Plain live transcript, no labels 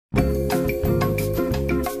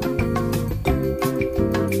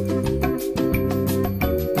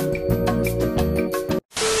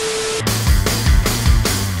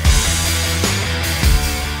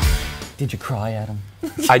Did you cry at him?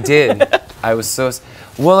 I did. I was so...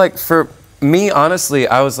 Well, like, for me, honestly,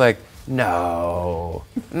 I was like, no,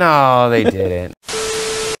 they didn't.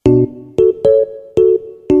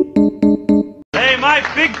 Hey, my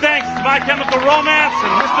big thanks to My Chemical Romance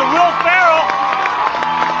and Mr. Will Ferrell.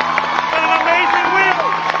 It's been an amazing week.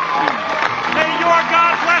 May your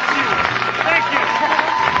God bless you. Thank you.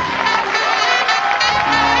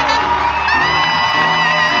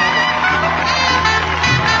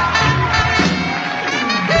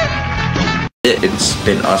 It's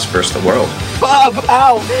been us versus the world. Bob,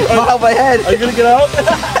 ow! Ow, my head! Are you gonna get out?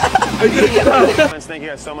 Are you gonna get out? Thank you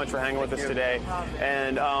guys so much for hanging with us today.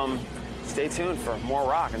 And stay tuned for more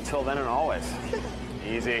rock. Until then and always.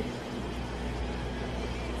 Easy.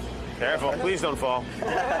 Careful, please don't fall.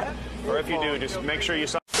 Or if you do, just make sure you...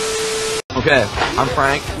 Okay, I'm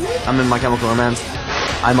Frank. I'm in My Chemical Romance.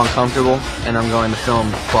 I'm uncomfortable, and I'm going to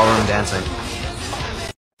film ballroom dancing.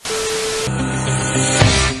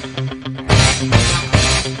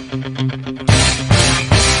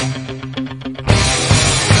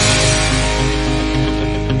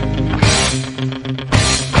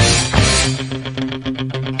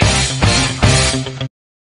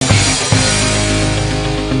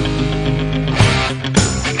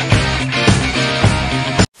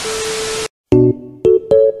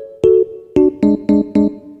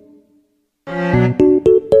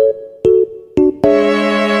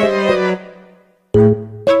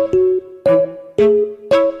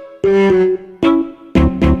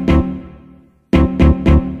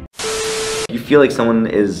 You feel like someone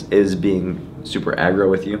is being super aggro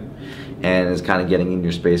with you and is kind of getting in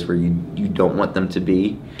your space where you don't want them to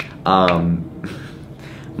be.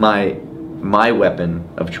 My weapon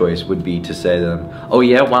of choice would be to say to them, oh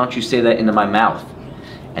yeah, why don't you say that into my mouth?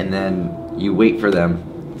 And then you wait for them,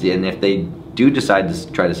 and if they do decide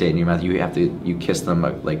to try to say it in your mouth, you kiss them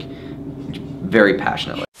like very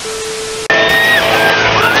passionately.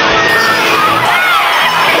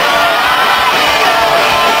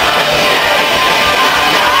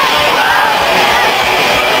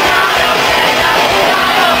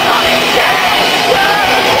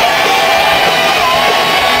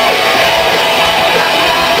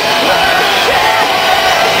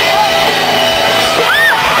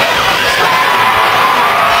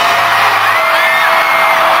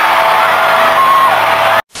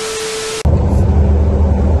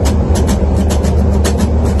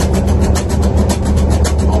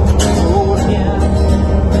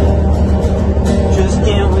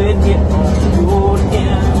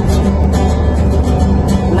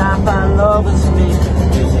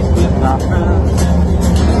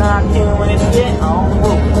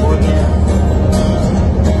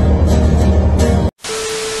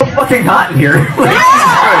 Fucking hot in here.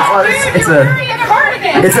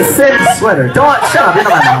 It's a thin sweater. Don't shut up. You're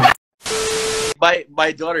not my mom.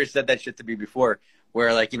 My daughter said that shit to me before,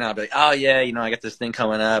 where like, you know, I'll be like, oh yeah, you know, I got this thing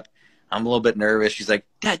coming up. I'm a little bit nervous. She's like,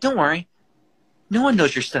 Dad, don't worry. No one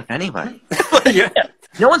knows your stuff anyway. Yeah.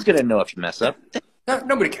 No one's gonna know if you mess up. No,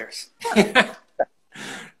 nobody cares.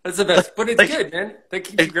 That's the best. But it's like, good, man. That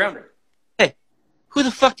keeps you grounded. Hey, who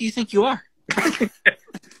the fuck do you think you are?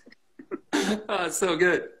 Oh, it's so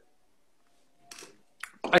good.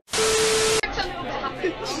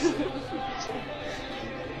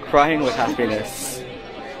 Crying with happiness. Do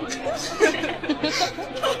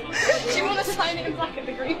you want us to sign it in black at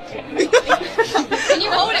the group? Can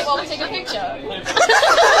you hold it while we take a picture?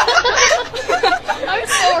 I'm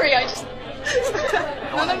sorry, I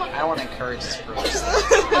want to encourage this group.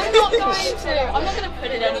 I'm not going to. I'm not going to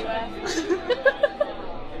put it anywhere.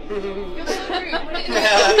 You're so rude. Put it in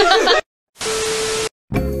the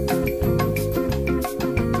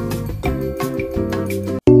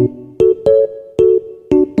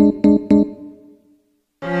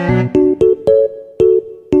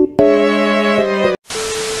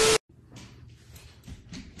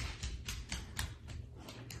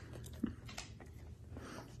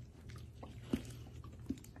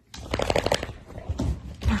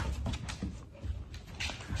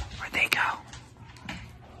Where'd they go?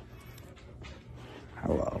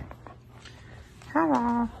 Hello.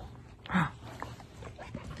 Hello.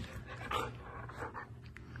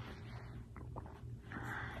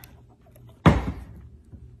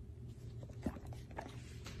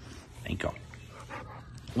 There you go.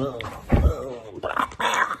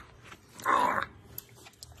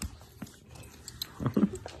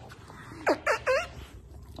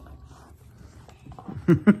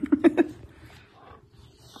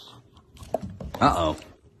 Uh-oh.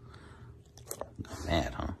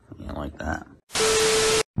 Mad, huh? You don't like that.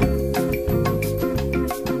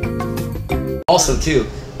 Also, too,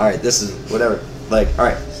 alright, this is whatever. Like,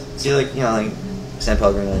 alright, See, like, you know, like San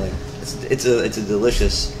Pellegrino, like it's a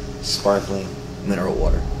delicious sparkling mineral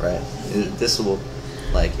water, right? This will,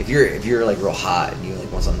 like, if you're like real hot and you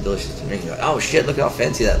like want something delicious to drink, you're like, oh shit, look how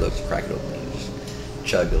fancy that looks. You crack it open and you just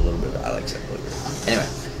chug a little bit. I like San Pellegrino. Anyway,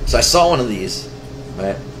 so I saw one of these,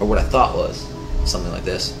 right, or what I thought was something like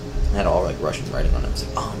this. It had all like Russian writing on it. I was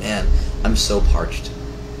like, oh man, I'm so parched.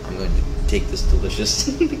 I'm going to take this delicious,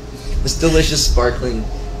 this delicious sparkling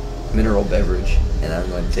mineral beverage, and I'm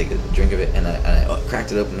going to take a drink of it. And I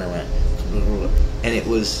cracked it open, and I went, and it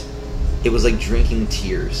was like drinking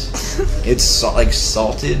tears. It's like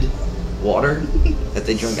salted water that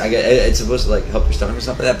they drink. It's supposed to like help your stomach or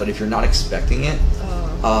something like that. But if you're not expecting it,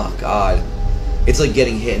 oh god, it's like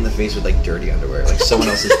getting hit in the face with like dirty underwear, like someone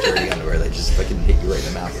else's dirty underwear that just fucking hit you right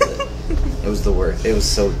in the mouth with it. It was the worst. It was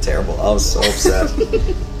so terrible. I was so upset.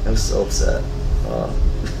 I was so upset.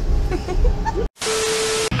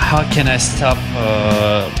 How can I stop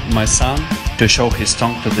my son to show his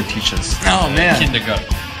tongue to the teachers? Oh man, kindergarten.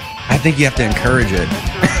 I think you have to encourage it.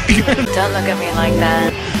 Don't look at me like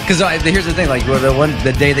that. Because here's the thing, like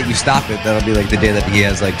the day that you stop it, that'll be like the day that he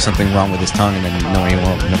has like something wrong with his tongue, and then nobody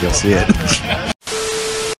will see it.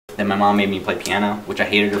 Then my mom made me play piano, which I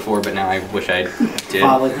hated her for, but now I wish I did.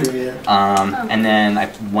 And then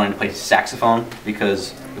I wanted to play saxophone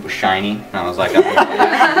because it was shiny, and I was like, but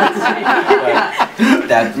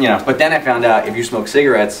that, you know. But then I found out if you smoke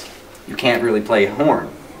cigarettes, you can't really play horn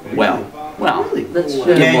well. That's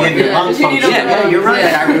true. Yeah, you're right.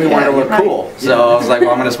 I really wanted to look cool, so I was like,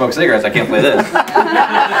 well, I'm gonna smoke cigarettes. I can't play this.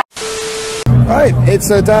 Right, it's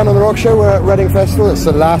a Dan on the Rock show. We're at Reading Festival. It's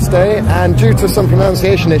the last day, and due to some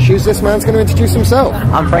pronunciation issues, this man's going to introduce himself.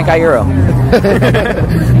 I'm Frank Iero.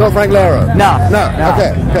 Not Frank Lero. No.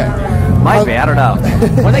 Okay. Might be, I don't know.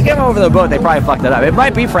 When they came over the boat, they probably fucked it up. It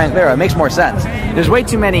might be Frank Lero. It makes more sense. There's way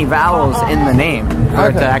too many vowels in the name for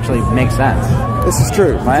it to actually make sense. This is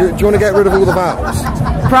true. Right? Do you want to get rid of all the vowels?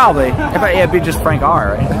 Probably. It'd be just Frank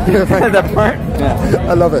R, right? That part? Yeah.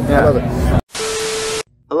 I love it. Yeah. I love it.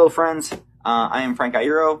 Hello, friends. I am Frank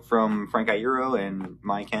Iero from Frank Iero and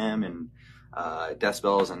MyChem and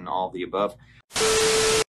Decibels and all of the above.